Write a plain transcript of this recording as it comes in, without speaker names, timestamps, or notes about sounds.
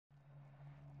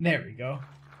There we go.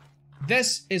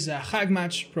 This is a hag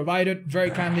match provided very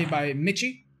kindly by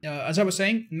Michi. As I was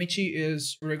saying, Michi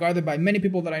is regarded by many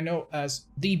people that I know as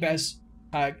the best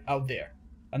hag out there.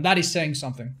 And that is saying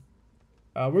something.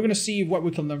 We're going to see what we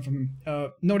can learn from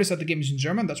him. Notice that the game is in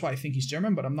German. That's why I think he's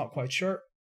German, but I'm not quite sure.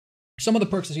 Some of the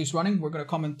perks that he's running, we're going to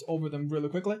comment over them really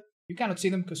quickly. You cannot see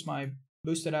them because my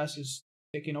boosted ass is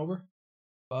taking over.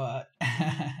 But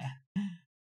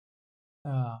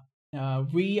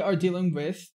we are dealing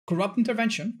with Corrupt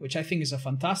Intervention, which I think is a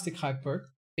fantastic hag perk.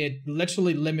 It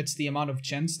literally limits the amount of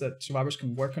gens that survivors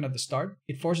can work on at the start.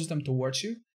 It forces them towards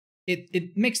you.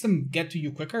 It makes them get to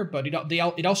you quicker, but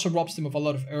it also robs them of a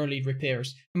lot of early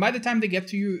repairs. And by the time they get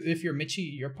to you, if you're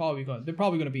Michi, they're probably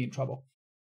going to be in trouble.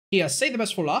 He has Save the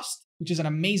Best for Last, which is an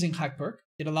amazing hack perk.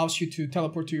 It allows you to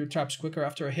teleport to your traps quicker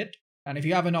after a hit. And if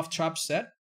you have enough traps set,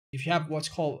 if you have what's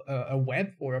called a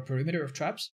web or a perimeter of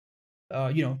traps,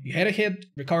 you hit a hit,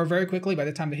 recover very quickly. By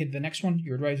the time they hit the next one,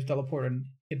 you're ready to teleport and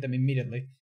hit them immediately.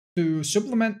 To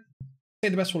supplement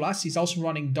Save the Best for Last, he's also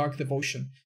running Dark Devotion.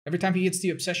 Every time he hits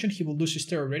the obsession, he will lose his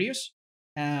terror radius.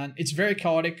 And it's very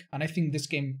chaotic, and I think this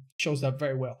game shows that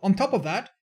very well. On top of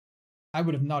that, I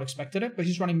would have not expected it, but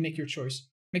he's running Make Your Choice.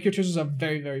 Make Your Choice is a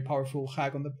very, very powerful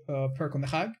hag on the perk on the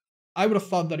hag. I would have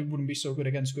thought that it wouldn't be so good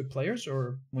against good players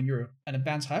or when you're an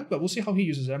advanced hag, but we'll see how he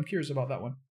uses it. I'm curious about that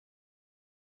one.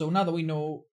 So now that we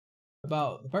know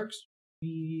about the perks,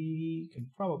 we can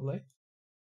probably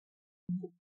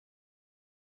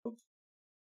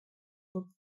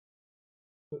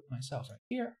put myself right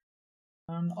here,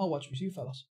 and I'll watch with you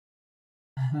fellas.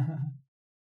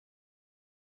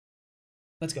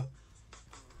 Let's go.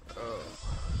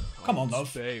 Come on,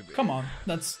 love. Baby. Come on.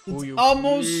 That's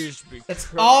almost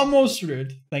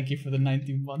rude. Thank you for the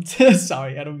 19 months.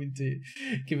 Sorry, I don't mean to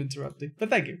keep interrupting, but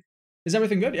thank you. Is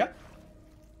everything good? Yeah.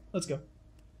 Let's go.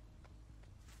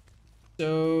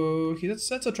 So he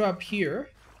sets a trap here.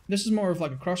 This is more of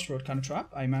like a crossroad kind of trap,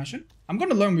 I imagine. I'm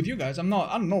gonna learn with you guys. I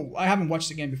don't know. I haven't watched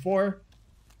the game before.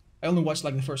 I only watched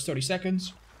like the first 30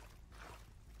 seconds.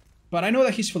 But I know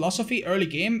that his philosophy early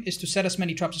game is to set as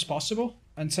many traps as possible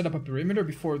and set up a perimeter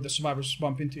before the survivors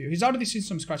bump into you. He's already seen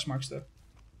some scratch marks though.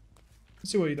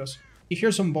 Let's see what he does. He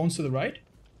hears some bones to the right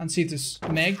and sees this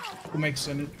Meg who makes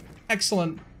an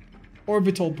excellent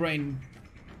orbital brain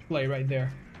play right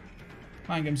there.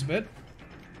 Mind games a bit.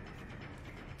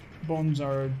 Bones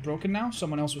are broken now.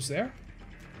 Someone else was there.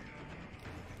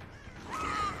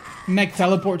 Meg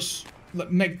teleports.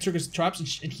 Meg triggers the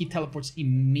traps and he teleports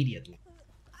immediately.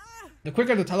 The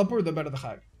quicker the teleport, the better the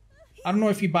hag. I don't know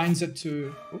if he binds it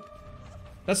to... Oop.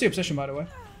 That's the obsession, by the way.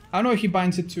 I don't know if he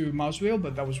binds it to mouse wheel,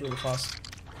 but that was really fast.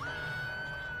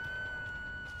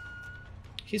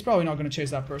 He's probably not going to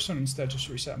chase that person, instead just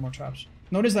reset more traps.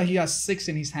 Notice that he has 6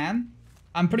 in his hand.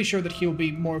 I'm pretty sure that he'll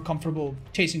be more comfortable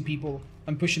chasing people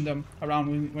and pushing them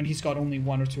around when he's got only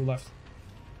 1 or 2 left.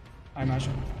 I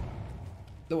imagine.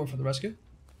 Don't work for the rescue.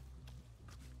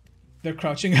 They're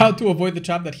crouching out to avoid the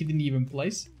trap that he didn't even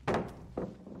place.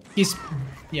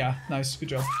 Yeah, nice, good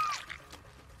job.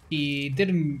 He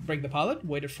didn't break the pallet,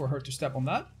 waited for her to step on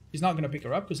that. He's not going to pick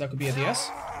her up because that could be a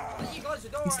DS.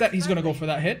 Instead, he's going to go for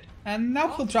that hit. And now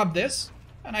he'll trap this.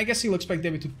 And I guess he'll expect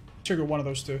David to trigger one of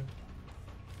those two.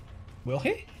 Will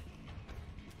he?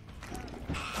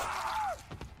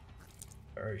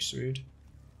 Very sweet.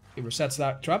 He resets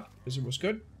that trap because it was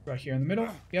good. Right here in the middle.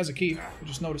 He has a key. I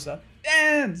just noticed that.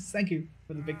 And thank you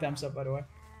for the big thumbs up, by the way.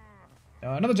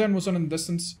 Another gen was on in the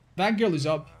distance. That girl is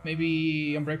up.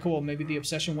 Maybe Unbreakable. Maybe the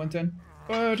obsession went in.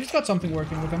 But he's got something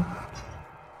working with him.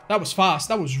 That was fast.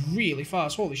 That was really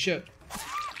fast. Holy shit.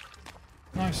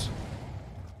 Nice.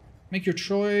 Make your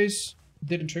choice.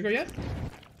 Didn't trigger yet?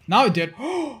 Now it did.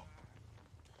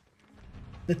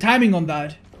 The timing on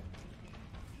that.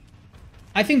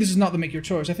 I think this is not the Make Your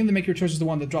Choice. I think the Make Your Choice is the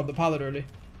one that dropped the pallet early.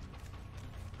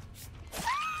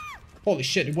 Holy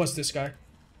shit, it was this guy.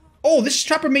 Oh, this is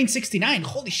Trapper Main 69.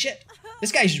 Holy shit.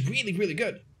 This guy is really, really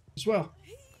good as well.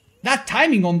 That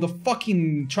timing on the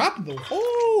fucking trap though.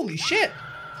 Holy shit.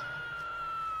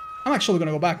 I'm actually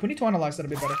gonna go back. We need to analyze that a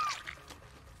bit better.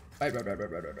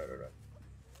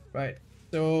 Right.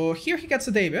 So here he gets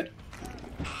a David.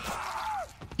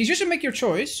 He's using Make Your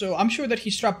Choice, so I'm sure that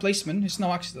his trap placement is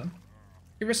no accident.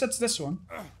 He resets this one.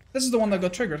 This is the one that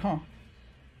got triggered, huh?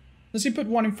 Does he put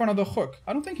one in front of the hook?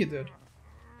 I don't think he did.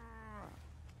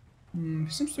 He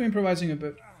seems to be improvising a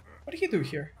bit. What did he do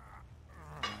here?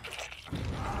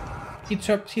 He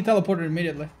teleported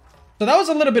immediately. So that was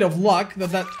a little bit of luck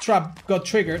that that trap got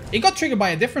triggered. It got triggered by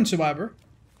a different survivor.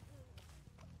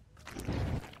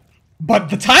 But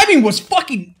the timing was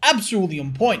fucking absolutely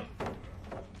on point.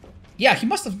 Yeah, he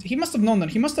must have known that.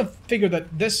 He must have figured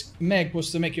that this Meg was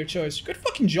to make your choice. Good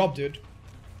fucking job, dude.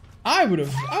 I would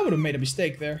have made a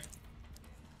mistake there.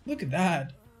 Look at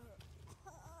that.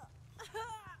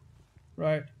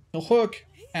 Right. He'll hook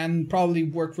and probably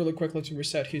work really quickly to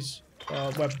reset his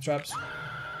web traps.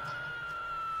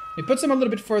 It puts him a little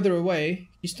bit further away.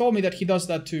 He's told me that he does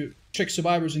that to trick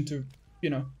survivors into, you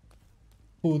know,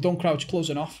 who don't crouch close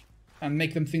enough and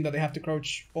make them think that they have to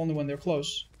crouch only when they're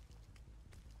close.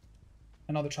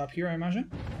 Another trap here, I imagine.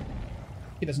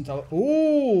 He doesn't tell.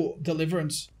 Oh,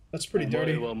 deliverance. That's pretty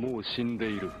dirty.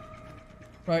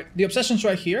 Right, the obsession's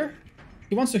right here.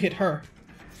 He wants to hit her.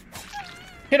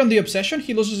 Hit on the obsession,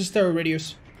 he loses his terror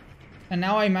radius. And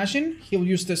now I imagine he'll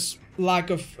use this lack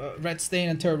of red stain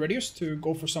and terror radius to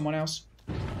go for someone else.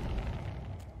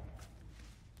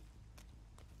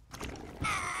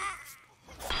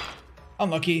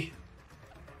 Unlucky.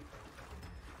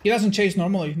 He doesn't chase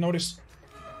normally, notice.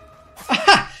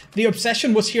 The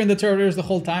obsession was here in the terror radius the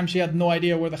whole time. She had no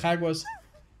idea where the hag was.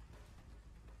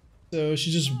 So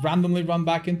she just randomly ran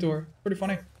back into her. Pretty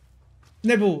funny.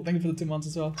 Nibble, thank you for the 2 months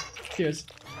as well. Cheers.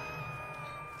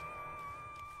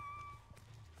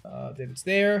 David's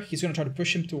there. He's gonna try to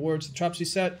push him towards the traps he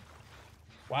set.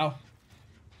 Wow.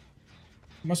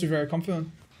 He must be very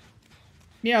confident.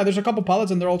 Yeah, there's a couple pallets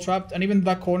and they're all trapped. And even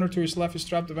that corner to his left is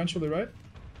trapped eventually, right?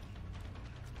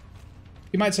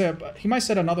 He might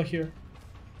set another here.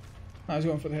 No, he's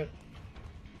going for the hit.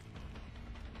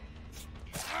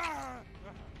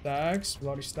 Stacks,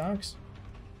 bloody stacks.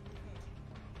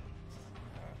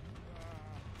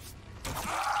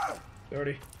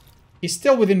 Dirty. He's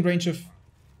still within range of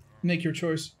make your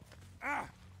choice.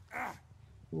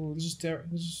 Ooh, this is terrible.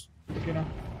 This is, you know.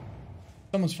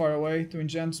 Someone's far away doing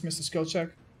gens, missed a skill check.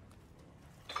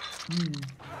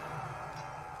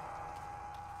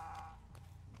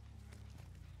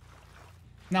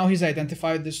 Now he's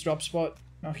identified this drop spot.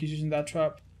 Now he's using that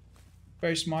trap.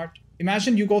 Very smart.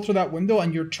 Imagine you go through that window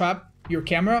and your trap, your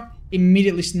camera,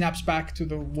 immediately snaps back to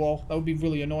the wall. That would be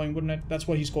really annoying, wouldn't it? That's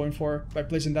what he's going for by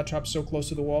placing that trap so close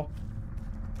to the wall.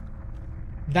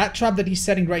 That trap that he's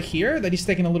setting right here, that he's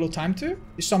taking a little time to,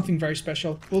 is something very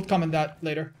special. We'll comment that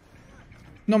later.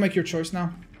 No, make your choice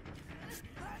now.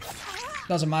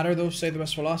 Doesn't matter though, save the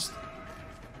best for last.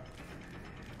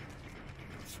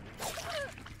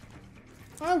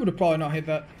 I would have probably not hit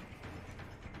that.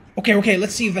 Okay,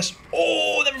 let's see if this...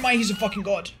 Oh, never mind, he's a fucking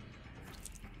god.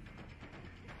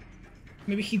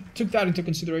 Maybe he took that into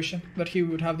consideration, that he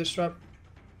would have this trap.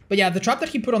 But yeah, the trap that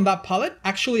he put on that pallet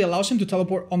actually allows him to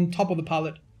teleport on top of the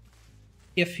pallet.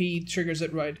 If he triggers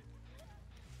it right.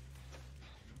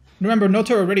 Remember, no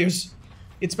terror radius.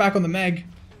 It's back on the Meg.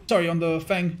 Sorry, on the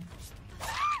Fang.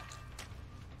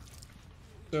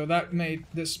 So that made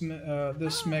this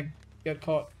this Meg get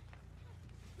caught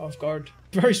off guard.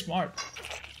 Very smart.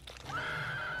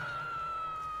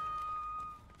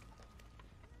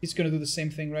 He's gonna do the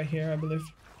same thing right here, I believe.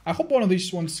 I hope one of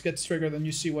these ones gets triggered and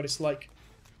you see what it's like.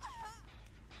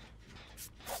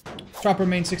 Trapper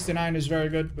main 69 is very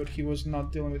good, but he was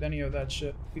not dealing with any of that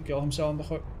shit. He killed himself on the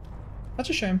hook.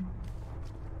 That's a shame.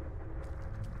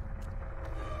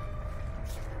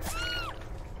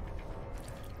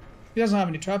 He doesn't have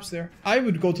any traps there. I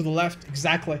would go to the left,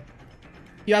 exactly.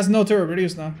 He has no terror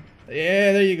radius now.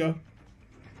 Yeah, there you go.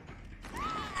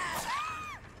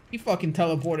 He fucking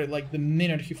teleported like the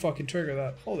minute he fucking triggered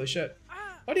that. Holy shit.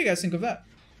 What do you guys think of that?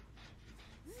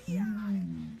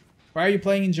 Why are you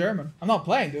playing in German? I'm not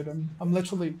playing, dude. I'm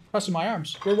literally pressing my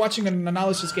arms. We're watching an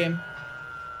analysis game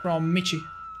from Michi,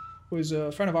 who is a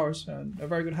friend of ours and a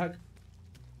very good hack.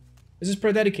 Is this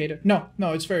pre-dedicated? No,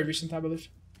 it's very recent, I believe.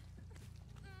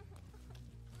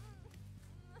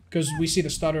 Because we see the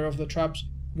stutter of the traps.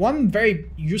 One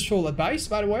very useful advice,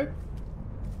 by the way.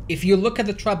 If you look at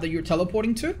the trap that you're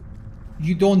teleporting to,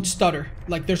 you don't stutter.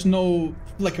 Like, there's no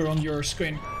flicker on your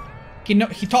screen. He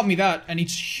taught me that, and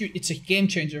it's a game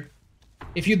changer.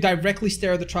 If you directly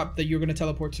stare at the trap that you're going to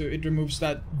teleport to, it removes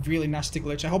that really nasty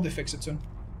glitch. I hope they fix it soon.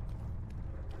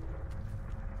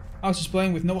 I was just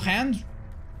playing with no hand.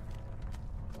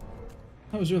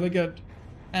 That was really good.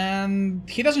 And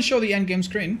he doesn't show the endgame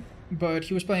screen, but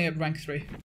he was playing at rank 3.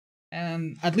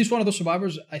 And at least one of those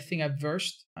survivors I think I've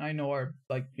versed. I know are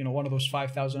like, you know, one of those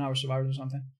 5,000 hour survivors or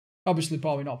something. Obviously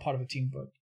probably not part of a team, but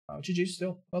GG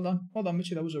still. Well done. Well done,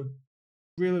 Michi. That was a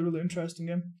really, really interesting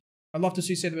game. I'd love to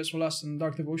see Save the Best for Last and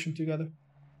Dark Devotion together.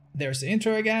 There's the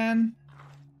intro again.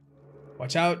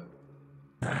 Watch out.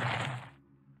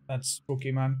 That's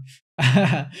spooky, man.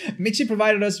 Michi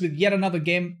provided us with yet another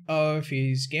game of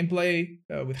his gameplay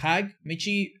with Hag.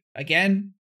 Michi,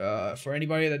 again, for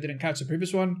anybody that didn't catch the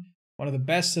previous one one of the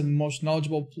best and most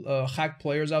knowledgeable hack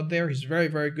players out there. He's very,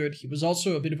 very good. He was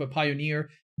also a bit of a pioneer,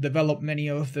 developed many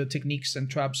of the techniques and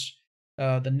traps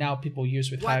that now people use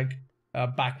with Hag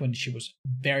back when she was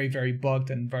very, very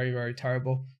bugged and very, very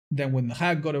terrible. Then when the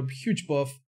Hag got a huge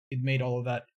buff, it made all of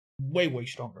that way, way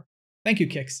stronger. Thank you,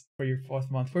 Kix, for your 4th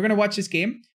month. We're going to watch this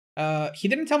game. He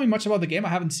didn't tell me much about the game. I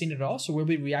haven't seen it at all, so we'll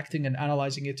be reacting and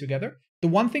analyzing it together. The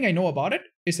one thing I know about it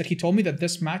is that he told me that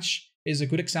this match is a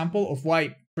good example of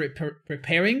why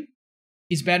preparing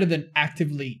is better than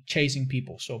actively chasing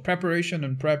people. So preparation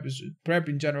and prep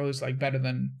in general is like better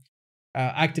than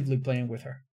actively playing with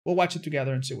her. We'll watch it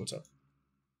together and see what's up.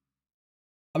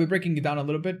 I'll be breaking it down a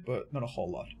little bit, but not a whole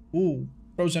lot. Ooh,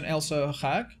 Frozen Elsa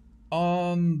Hag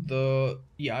on the,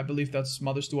 yeah, I believe that's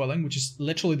Mother's Dwelling, which is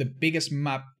literally the biggest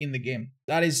map in the game.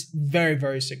 That is very,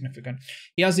 very significant.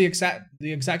 He has the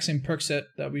exact same perk set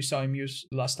that we saw him use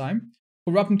last time.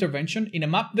 Corrupt Intervention. In a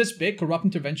map this big, Corrupt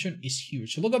Intervention is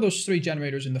huge. So look at those 3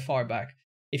 generators in the far back.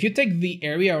 If you take the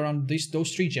area around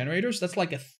those 3 generators, that's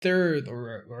like a third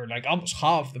or like almost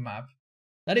half the map.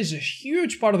 That is a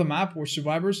huge part of the map where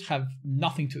survivors have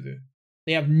nothing to do.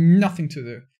 They have nothing to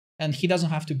do. And he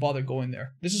doesn't have to bother going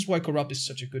there. This is why Corrupt is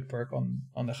such a good perk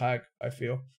on the Hag, I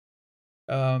feel.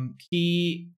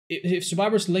 If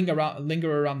survivors linger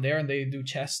around there and they do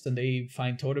chests and they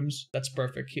find totems, that's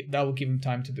perfect. That will give him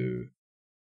time to do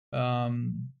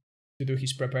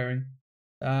his preparing.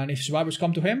 And if survivors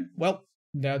come to him, well,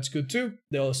 that's good too.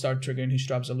 They'll start triggering his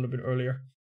traps a little bit earlier.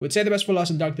 We'd say the best for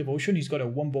last in Dark Devotion. He's got a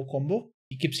wombo combo.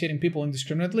 He keeps hitting people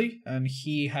indiscriminately, and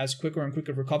he has quicker and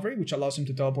quicker recovery, which allows him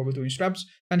to teleport between traps.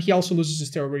 And he also loses his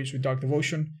terror radius with Dark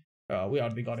Devotion. We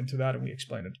already got into that and we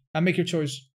explained it. And Make Your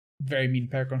Choice, very mean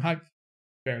perk on Hag.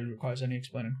 Barely requires any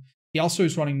explaining. He also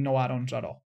is running no add-ons at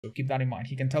all, so keep that in mind.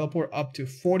 He can teleport up to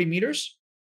 40 meters.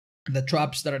 The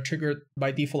traps that are triggered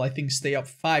by default, I think, stay up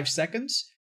 5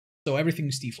 seconds. So everything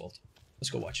is default. Let's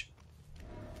go watch.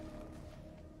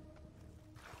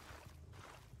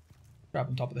 Grab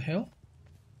on top of the hill.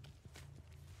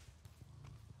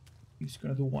 He's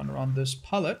gonna do one around this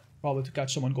pallet, probably to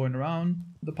catch someone going around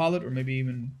the pallet, or maybe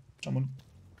even someone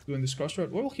doing this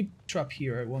crossroad. Where will he trap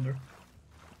here, I wonder?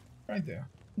 Right there.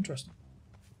 Interesting.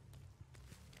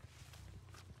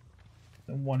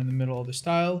 Then one in the middle of the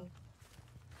style.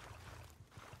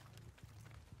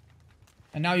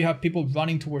 And now you have people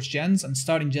running towards gens and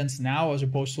starting gens now, as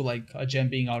opposed to like a gen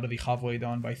being already halfway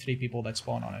done by 3 people that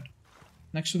spawn on it.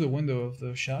 Next to the window of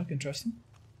the shack, interesting.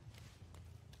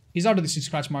 He's already seen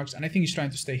scratch marks, and I think he's trying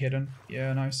to stay hidden.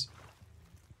 Yeah, nice.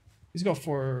 He's got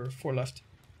four left.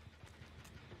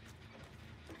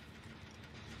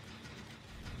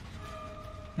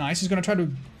 Nice, he's gonna try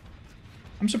to...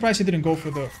 I'm surprised he didn't go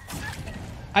for the...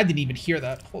 I didn't even hear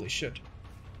that. Holy shit.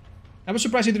 I was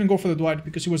surprised he didn't go for the Dwight,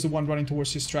 because he was the one running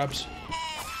towards his traps.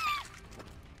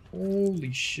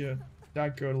 Holy shit.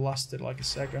 That girl lasted like a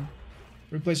second.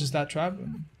 Replaces that trap,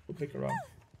 and we'll pick her up.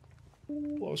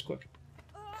 Ooh, that was quick.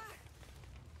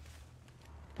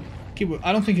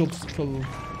 I don't think he'll do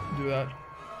that.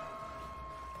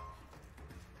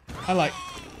 I like...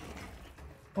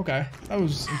 Okay, that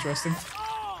was interesting.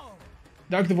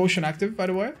 Dark Devotion active, by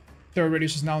the way. Terror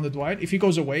radius is now on the Dwight. If he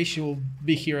goes away, she'll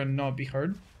be here and not be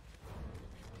heard.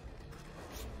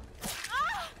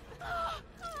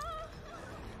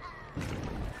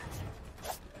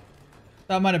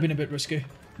 That might have been a bit risky,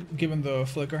 given the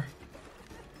flicker.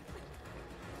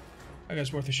 I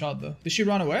guess worth a shot, though. Did she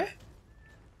run away?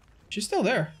 She's still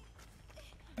there.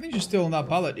 I think she's still on that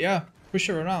pallet. Yeah, push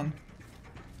her around.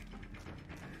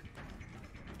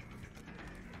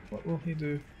 What will he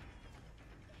do?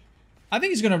 I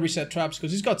think he's gonna reset traps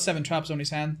because he's got 7 traps on his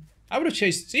hand. I would have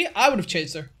chased... See, I would have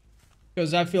chased her.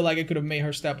 Because I feel like I could have made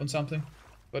her step on something.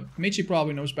 But Michi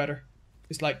probably knows better.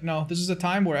 It's like, no, this is a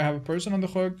time where I have a person on the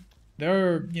hook.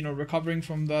 They're, you know, recovering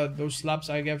from those slaps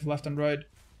I gave left and right.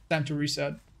 Time to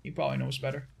reset. He probably knows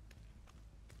better.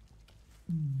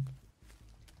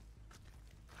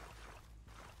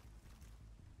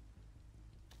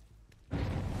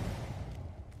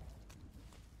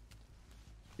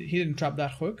 He didn't trap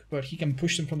that hook, but he can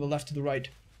push them from the left to the right.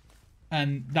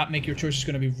 And that Make Your Choice is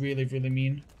going to be really, really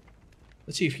mean.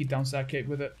 Let's see if he downs that gate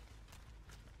with it.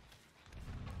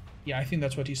 Yeah, I think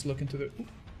that's what he's looking to do. Ooh,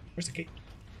 where's the gate?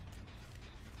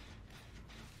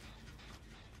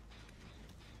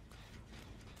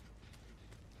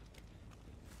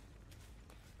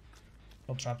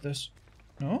 I'll trap this.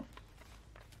 No?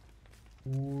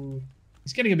 Ooh.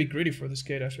 He's getting a bit greedy for this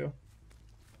gate, I feel.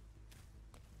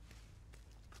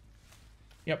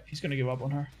 Yep, he's gonna give up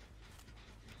on her.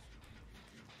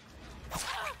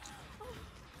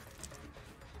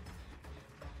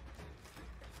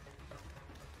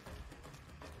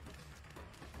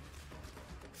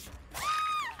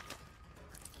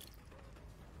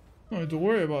 Don't need to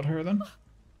worry about her then.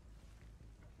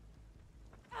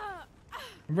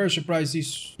 I'm very surprised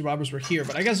these robbers were here,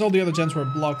 but I guess all the other gens were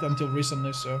blocked until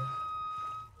recently, so...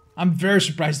 I'm very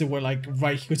surprised they were like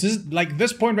right here, because this is, like,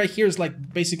 this point right here is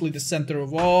like basically the center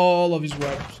of all of his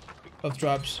webs of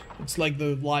traps. It's like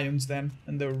the lions then,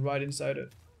 and they're right inside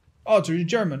it. Oh, so you're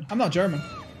German. I'm not German.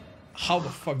 How the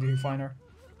fuck did you find her?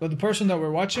 But the person that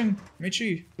we're watching,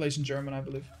 Michi, plays in German, I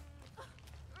believe.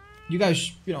 You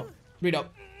guys, you know, read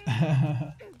up.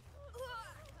 How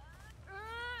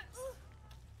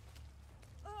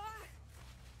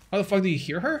the fuck do you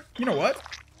hear her? You know what?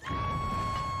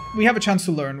 We have a chance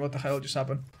to learn what the hell just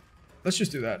happened. Let's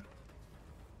just do that.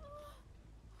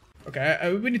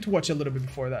 Okay, we need to watch a little bit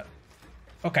before that.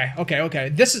 Okay.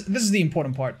 This is the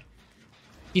important part.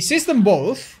 He sees them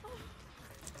both.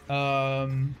 I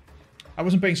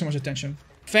wasn't paying so much attention.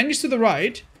 Feng is to the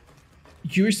right.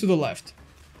 Yu is to the left.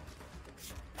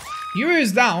 Yu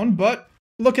is down, but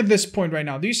look at this point right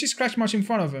now. Do you see scratch marks in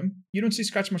front of him? You don't see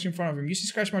scratch marks in front of him. You see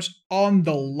scratch marks on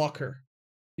the locker.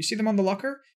 You see them on the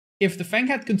locker? If the Fang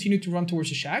had continued to run towards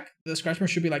the shack, the scratch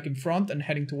marks should be like in front and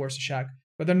heading towards the shack.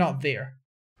 But they're not there.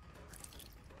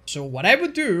 So what I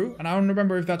would do, and I don't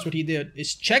remember if that's what he did,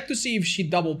 is check to see if she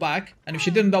doubled back. And if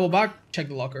she didn't double back, check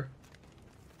the locker.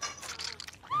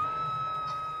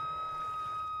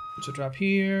 There's a trap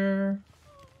here.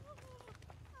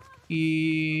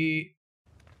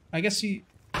 I guess he...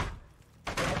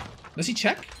 Does he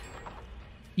check?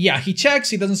 Yeah, he checks,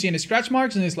 he doesn't see any scratch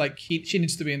marks, and he's like, she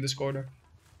needs to be in this corner.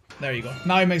 There you go.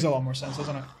 Now it makes a lot more sense,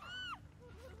 doesn't it?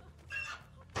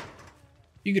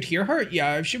 You could hear her?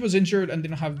 Yeah, if she was injured and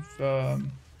didn't have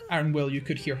Iron Will, you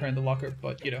could hear her in the locker,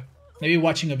 but, you know, maybe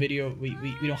watching a video, we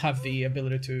don't have the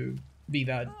ability to be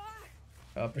that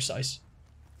precise.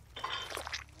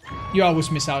 You always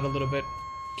miss out a little bit.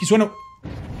 He's one of...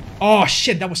 Oh,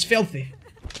 shit, that was filthy.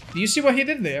 Do you see what he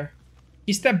did there?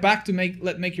 He stepped back to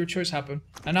make your choice happen.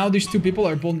 And now these two people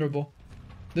are vulnerable.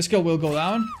 This girl will go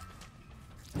down.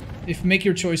 If make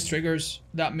your choice triggers,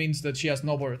 that means that she has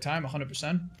no border time,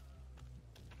 100%.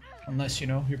 Unless, you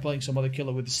know, you're playing some other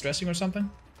killer with distressing or something.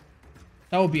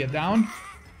 That would be a down.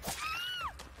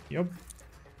 Yep.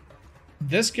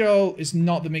 This girl is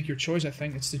not the make your choice, I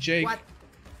think. It's the Jake. What?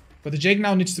 But the Jake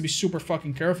now needs to be super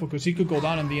fucking careful because he could go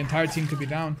down and the entire team could be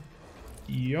down.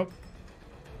 Yep.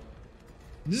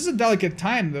 This is a delicate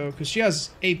time though, because she has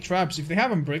 8 traps. If they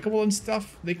have Unbreakable and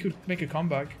stuff, they could make a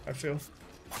comeback, I feel.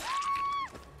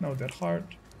 No, Dead Heart.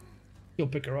 He'll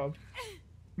pick her up.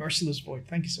 Merciless Void,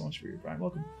 thank you so much for your prime.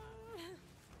 Welcome.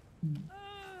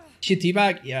 She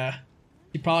teabag? Yeah.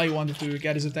 He probably wanted to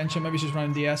get his attention. Maybe she's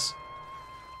running DS.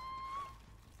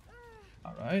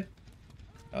 Alright.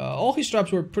 All his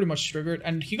traps were pretty much triggered,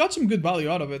 and he got some good value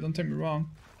out of it, don't take me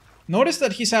wrong. Notice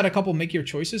that he's had a couple make your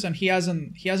choices, and he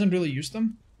hasn't really used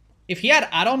them. If he had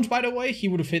add-ons, by the way, he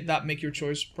would have hit that make your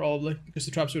choice, probably, because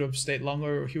the traps would have stayed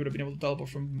longer, or he would have been able to teleport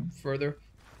from further.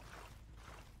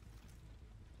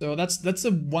 So that's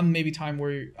the one maybe time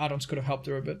where add-ons could have helped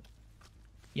her a bit.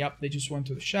 Yep, they just went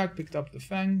to the shack, picked up the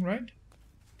Fang, right?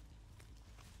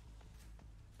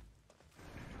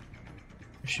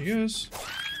 There she is.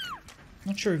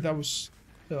 Not sure if that was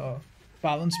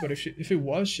balanced, but if it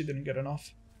was, she didn't get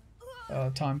enough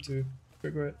time to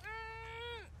trigger it.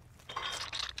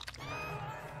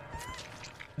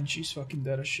 And she's fucking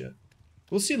dead as shit.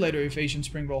 We'll see later if Asian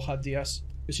Spring Roll had DS,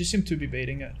 because she seemed to be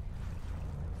baiting it.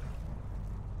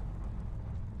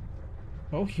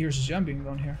 Oh, here's a gem being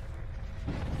done here.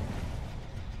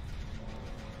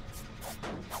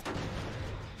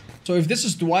 So if this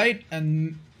is Dwight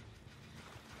and...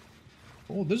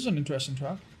 Oh, this is an interesting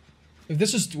trap. If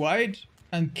this is Dwight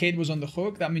and Kate was on the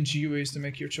hook, that means Yui is to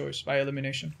make your choice by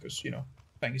elimination. Because, you know,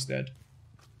 Fang is dead.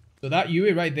 So that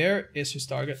Yui right there is his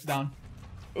target. Down.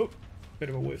 Oh, bit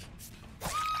of a whiff.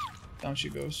 Down she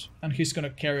goes. And he's gonna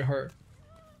carry her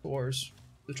towards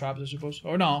the traps, I suppose.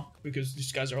 Or no, because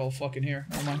these guys are all fucking here.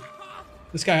 Never mind.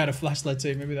 This guy had a flashlight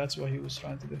save. Maybe that's what he was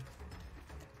trying to do.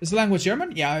 Is the language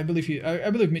German? Yeah, I believe I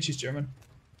believe Mitch is German.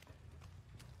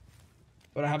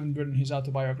 But I haven't written his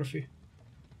autobiography.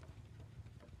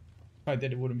 If I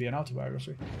did, it wouldn't be an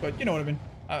autobiography. But you know what I mean.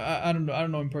 I don't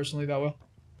know him personally that well,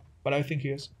 but I think he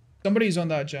is. Somebody's on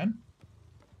that gen,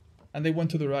 and they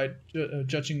went to the right,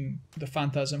 judging the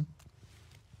phantasm.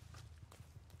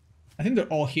 I think they're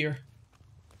all here.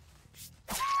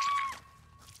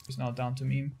 He's now down to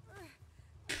meme.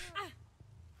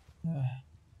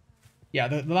 Yeah,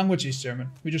 the language is German.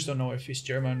 We just don't know if he's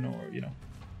German or, you know,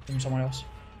 from someone else.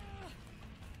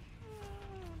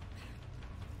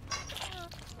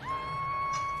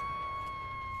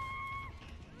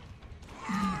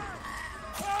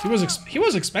 He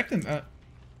was expecting that.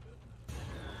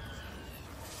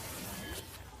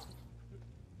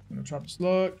 I'm gonna drop his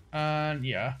look, and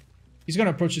yeah. He's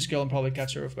gonna approach this girl and probably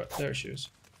catch her. There she is.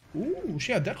 Ooh,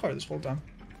 she had death heart this whole time.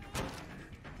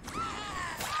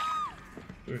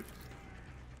 Good.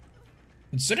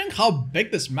 Considering how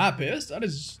big this map is, that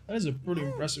is a pretty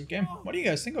impressive game. What do you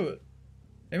guys think of it?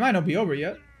 It might not be over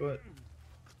yet, but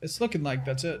it's looking like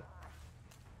that's it.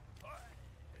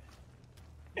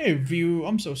 Hey, View,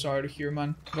 I'm so sorry to hear,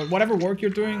 man. But whatever work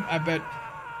you're doing, I bet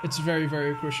it's very,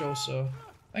 very crucial, so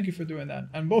thank you for doing that.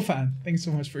 And Bofan, thanks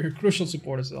so much for your crucial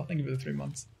support as well. Thank you for the 3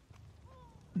 months.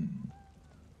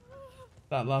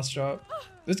 That last shot.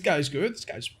 This guy's good. This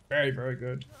guy's very, very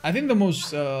good. I think the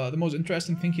most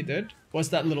interesting thing he did was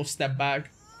that little step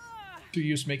back to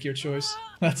use make your choice.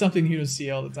 That's something you don't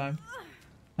see all the time.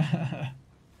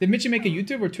 Did Mitchie make a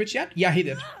YouTube or Twitch yet? Yeah, he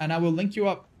did. And I will link you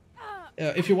up.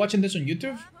 If you're watching this on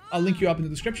YouTube, I'll link you up in the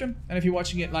description. And if you're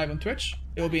watching it live on Twitch,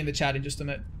 it will be in the chat in just a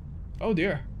minute. Oh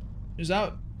dear. He's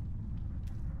out.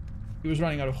 He was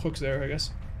running out of hooks there, I guess.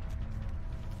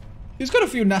 He's got a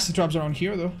few nasty traps around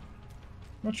here, though.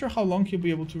 Not sure how long he'll be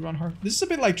able to run her. This is a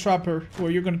bit like Trapper,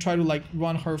 where you're going to try to, like,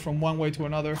 run her from one way to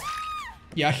another.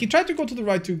 Yeah, he tried to go to the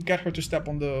right to get her to step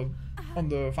on the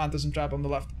Phantasm trap on the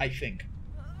left, I think.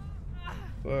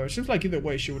 It seems like either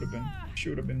way she would have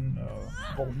been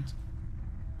bombed.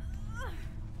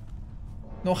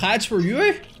 No hatch for you,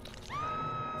 eh?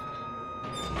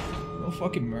 No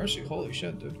fucking mercy. Holy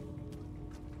shit, dude.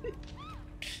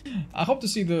 I hope to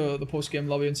see the post-game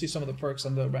lobby and see some of the perks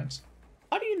and the ranks.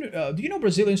 How do you know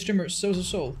Brazilian streamer Souza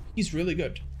Soul? He's really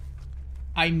good.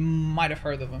 I might have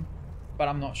heard of him, but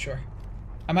I'm not sure.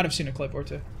 I might have seen a clip or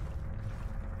two.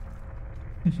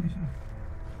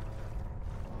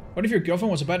 What if your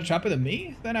girlfriend was a better trapper than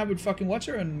me? Then I would fucking watch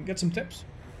her and get some tips.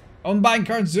 On buying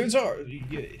cards, dudes are...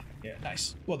 Yeah,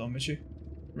 nice. Well done, Michi.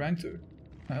 Rank 2.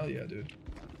 Hell yeah, dude.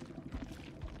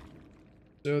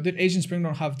 So, did Asian Spring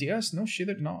don't have DS? No, she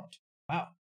did not. Wow.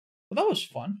 Well, that was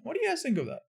fun. What do you guys think of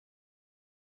that?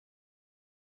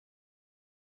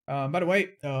 By the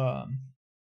way,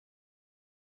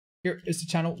 here is the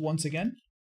channel once again.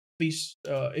 Please,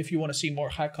 if you want to see more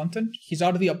hack content, he's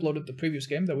already uploaded the previous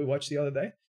game that we watched the other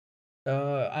day.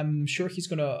 I'm sure he's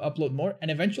gonna upload more, and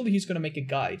eventually he's gonna make a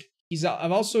guide.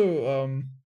 I've also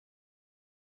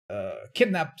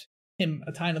kidnapped him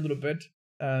a tiny little bit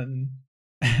and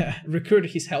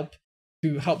recruited his help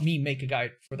to help me make a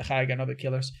guide for the Hag and other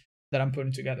killers that I'm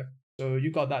putting together. So you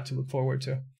got that to look forward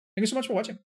to. Thank you so much for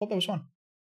watching. Hope that was fun.